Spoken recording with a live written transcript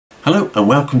Hello and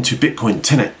welcome to Bitcoin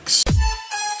 10x.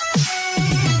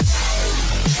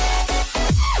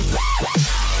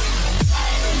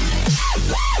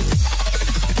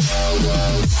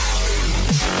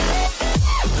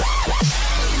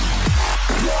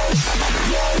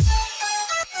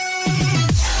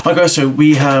 Hi guys, so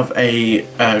we have a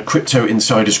crypto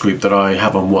insiders group that I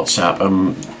have on WhatsApp.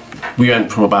 We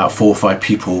went from about 4 or 5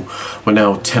 people, we're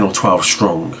now 10 or 12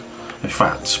 strong. In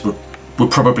fact, we're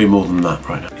probably more than that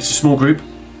right now. It's a small group.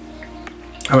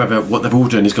 However, what they've all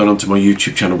done is gone onto my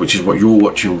YouTube channel, which is what you're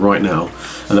watching right now,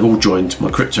 and they've all joined my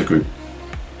crypto group.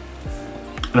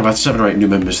 And I've had 7 or 8 new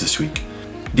members this week.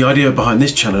 The idea behind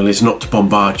this channel is not to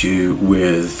bombard you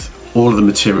with all of the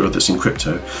material that's in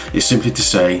crypto. It's simply to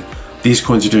say, these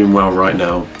coins are doing well right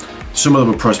now. Some of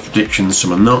them are price predictions,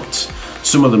 some are not.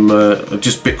 Some of them are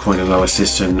just Bitcoin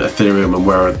analysis and Ethereum and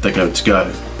where they're going to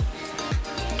go.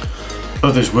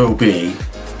 Others will be,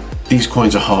 these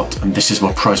coins are hot and this is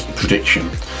my price prediction.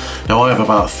 Now I have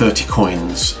about 30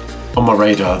 coins on my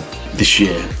radar this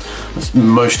year.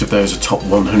 Most of those are top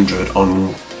 100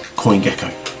 on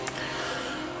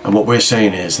CoinGecko. And what we're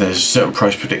saying is there's certain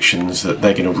price predictions that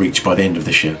they're going to reach by the end of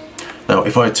this year. Now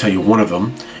if I tell you one of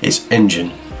them, it's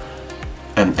Engine.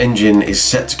 And Engine is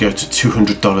set to go to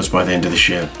 $200 by the end of this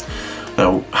year.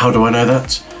 Now how do I know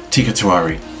that? Tika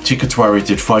Tawari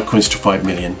did 5 coins to 5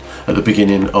 million at the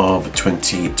beginning of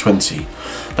 2020.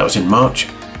 That was in March.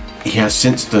 He has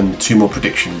since done 2 more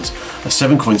predictions, a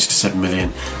 7 coins to 7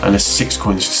 million and a 6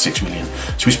 coins to 6 million.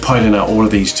 So he's piling out all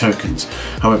of these tokens.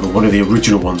 However, one of the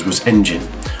original ones was Engine,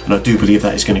 and I do believe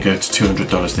that is going to go to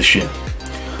 $200 this year.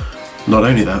 Not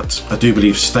only that, I do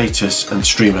believe Status and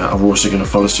Streamer are also going to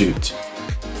follow suit.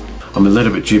 I'm a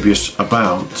little bit dubious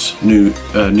about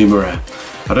Numeraire.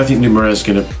 I don't think Numeraire is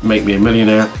going to make me a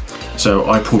millionaire, so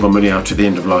I pulled my money out at the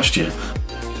end of last year.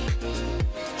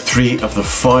 3 of the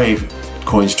 5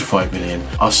 coins to 5 million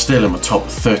are still in my top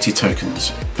 30 tokens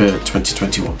for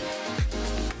 2021.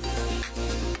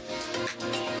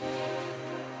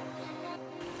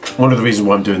 One of the reasons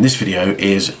why I'm doing this video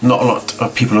is not a lot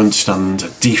of people understand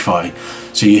DeFi.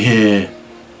 So you hear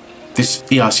this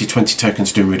ERC20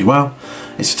 token's doing really well,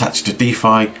 it's attached to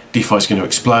DeFi, DeFi is going to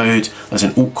explode, there's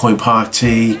an altcoin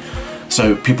party,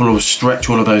 so people will stretch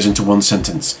all of those into one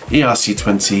sentence.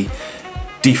 ERC20,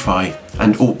 DeFi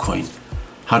and altcoin.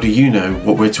 How do you know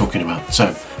what we're talking about?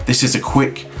 So this is a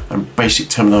quick and basic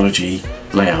terminology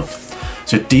layout.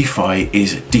 So DeFi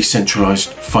is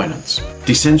decentralized finance.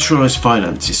 Decentralized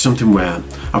finance is something where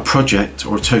a project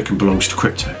or a token belongs to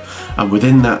crypto, and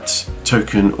within that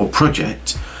token or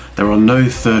project there are no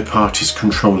third parties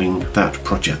controlling that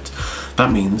project.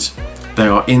 That means they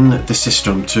are in the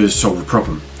system to solve a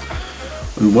problem.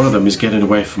 And one of them is getting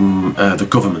away from the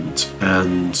government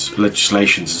and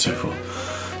legislations and so forth.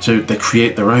 So they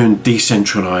create their own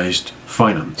decentralized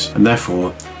finance, and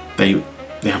therefore they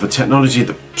have a technology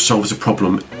that solves a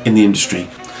problem in the industry.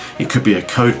 It could be a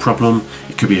code problem,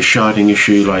 it could be a sharding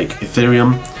issue like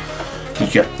Ethereum.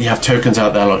 You have tokens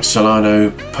out there like Solana,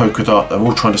 Polkadot, they're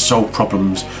all trying to solve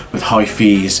problems with high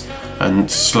fees and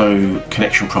slow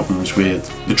connection problems with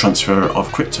the transfer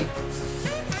of crypto.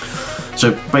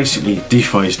 So basically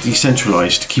DeFi is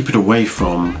decentralized to keep it away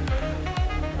from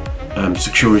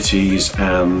securities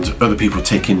and other people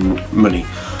taking money.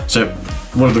 So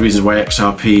one of the reasons why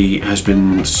XRP has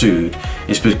been sued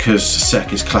is because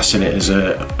SEC is classing it as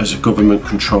a government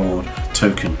controlled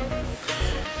token.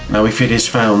 Now if it is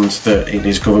found that it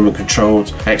is government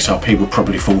controlled, XRP will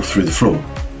probably fall through the floor.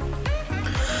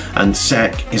 And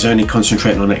SEC is only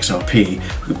concentrating on XRP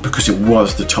because it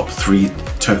was the top 3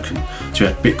 token. So you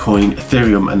had Bitcoin,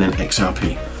 Ethereum and then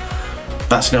XRP.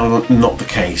 That's now not the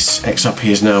case. XRP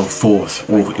is now 4th,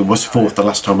 or it was 4th the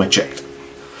last time I checked.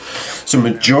 So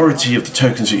majority of the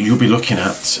tokens that you'll be looking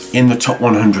at in the top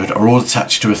 100 are all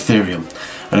attached to Ethereum.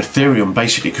 And Ethereum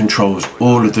basically controls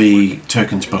all of the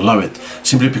tokens below it,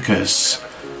 simply because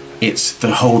it's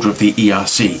the holder of the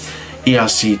ERC.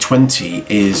 ERC20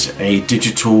 is a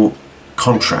digital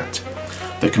contract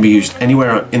that can be used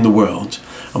anywhere in the world,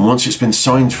 and once it's been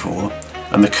signed for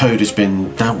and the code has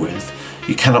been dealt with,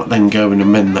 you cannot then go and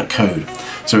amend that code.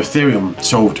 So Ethereum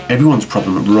solved everyone's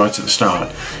problem right at the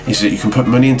start, is that you can put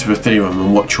money into Ethereum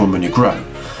and watch your money grow.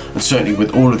 And certainly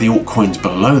with all of the altcoins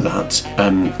below that,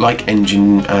 like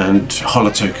Engine and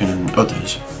Holotoken and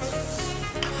others,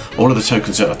 all of the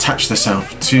tokens that attach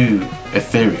themselves to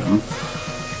Ethereum,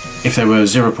 if they were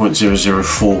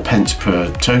 0.004 pence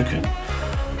per token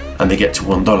and they get to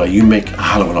 $1, you make a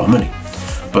hell of a lot of money.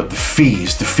 But the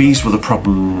fees were the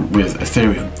problem with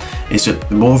Ethereum, is that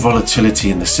the more volatility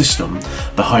in the system,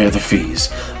 the higher the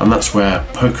fees. And that's where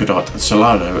Polkadot and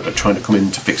Solana are trying to come in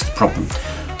to fix the problem.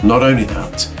 Not only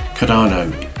that,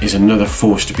 Cardano is another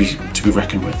force to be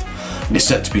reckoned with, and it's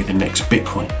set to be the next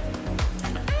Bitcoin.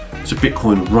 So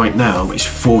Bitcoin right now is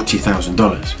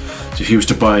 $40,000. So if you was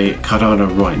to buy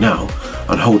Cardano right now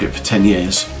and hold it for 10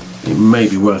 years, it may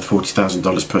be worth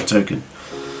 $40,000 per token.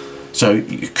 So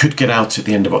you could get out at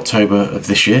the end of October of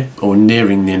this year, or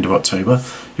nearing the end of October.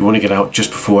 You want to get out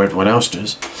just before everyone else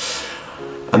does.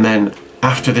 And then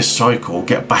after this cycle,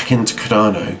 get back into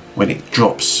Cardano when it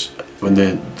drops, when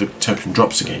the token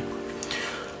drops again.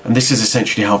 And this is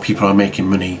essentially how people are making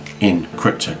money in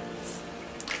crypto.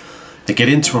 They get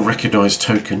into a recognized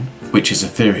token, which is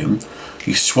Ethereum.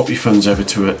 You swap your funds over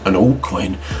to an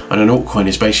altcoin, and an altcoin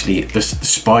is basically the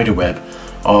spider web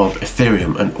of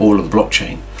Ethereum and all of the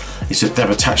blockchain. Is that they've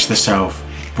attached themselves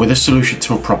with a solution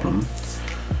to a problem.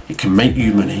 It can make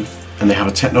you money, and they have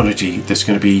a technology that's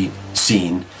going to be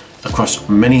seen across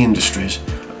many industries,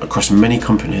 across many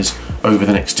companies over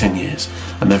the next 10 years.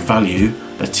 And their value,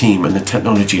 their team, and the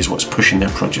technology is what's pushing their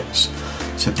projects.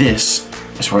 So this,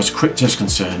 as far as crypto is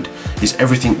concerned, is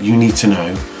everything you need to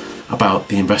know about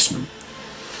the investment.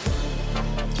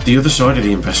 The other side of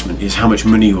the investment is how much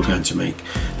money you're going to make.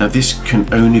 Now this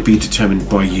can only be determined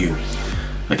by you.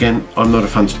 Again, I'm not a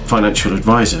financial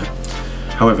advisor.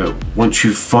 However, once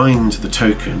you find the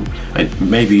token, and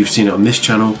maybe you've seen it on this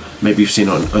channel, maybe you've seen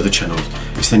it on other channels,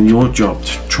 it's then your job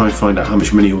to try and find out how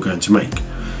much money you're going to make.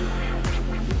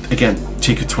 Again,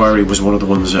 Tikatwari was one of the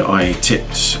ones that I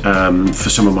tipped for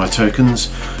some of my tokens.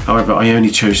 However, I only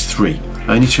chose 3.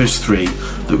 I only chose 3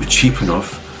 that were cheap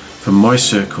enough for my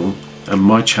circle and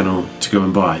my channel to go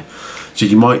and buy. So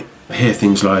you might hear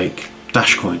things like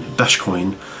Dashcoin.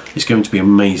 Dashcoin is going to be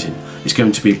amazing. It's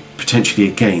going to be potentially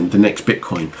again the next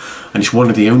Bitcoin, and it's one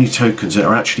of the only tokens that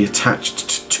are actually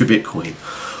attached to Bitcoin.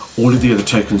 All of the other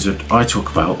tokens that I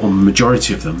talk about, or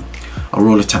majority of them, are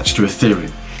all attached to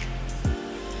Ethereum.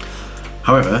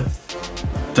 However,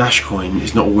 Dashcoin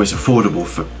is not always affordable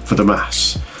for the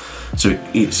mass. So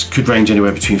it could range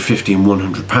anywhere between £50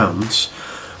 and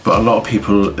 £100, but a lot of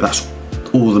people, that's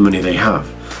all the money they have.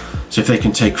 So if they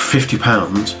can take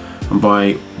 £50 and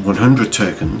buy 100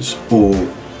 tokens or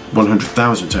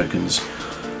 100,000 tokens,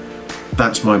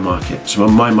 that's my market. So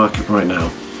my market right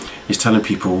now is telling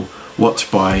people what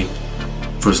to buy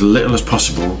for as little as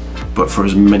possible, but for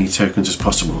as many tokens as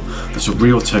possible. That's a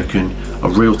real token, a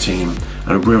real team,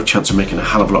 and a real chance of making a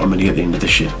hell of a lot of money at the end of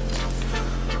this year.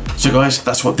 So guys,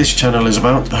 that's what this channel is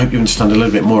about. I hope you understand a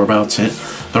little bit more about it.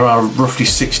 There are roughly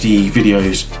 60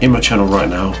 videos in my channel right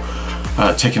now,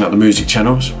 taking out the music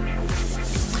channels.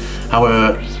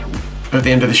 However, at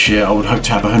the end of this year, I would hope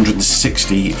to have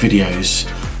 160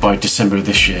 videos by December of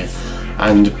this year.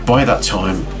 And by that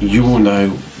time, you will know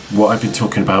what I've been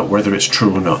talking about, whether it's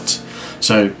true or not.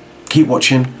 So keep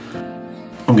watching.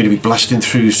 I'm going to be blasting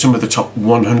through some of the top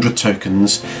 100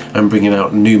 tokens and bringing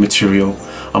out new material.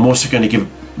 I'm also going to give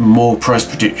more price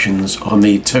predictions on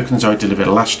the tokens I delivered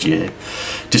last year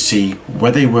to see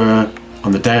where they were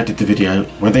on the day I did the video,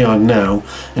 where they are now,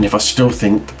 and if I still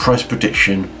think the price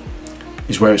prediction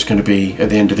is where it's going to be at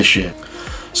the end of this year.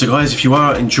 So guys, if you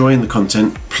are enjoying the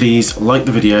content, please like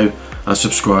the video and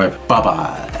subscribe. Bye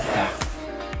bye.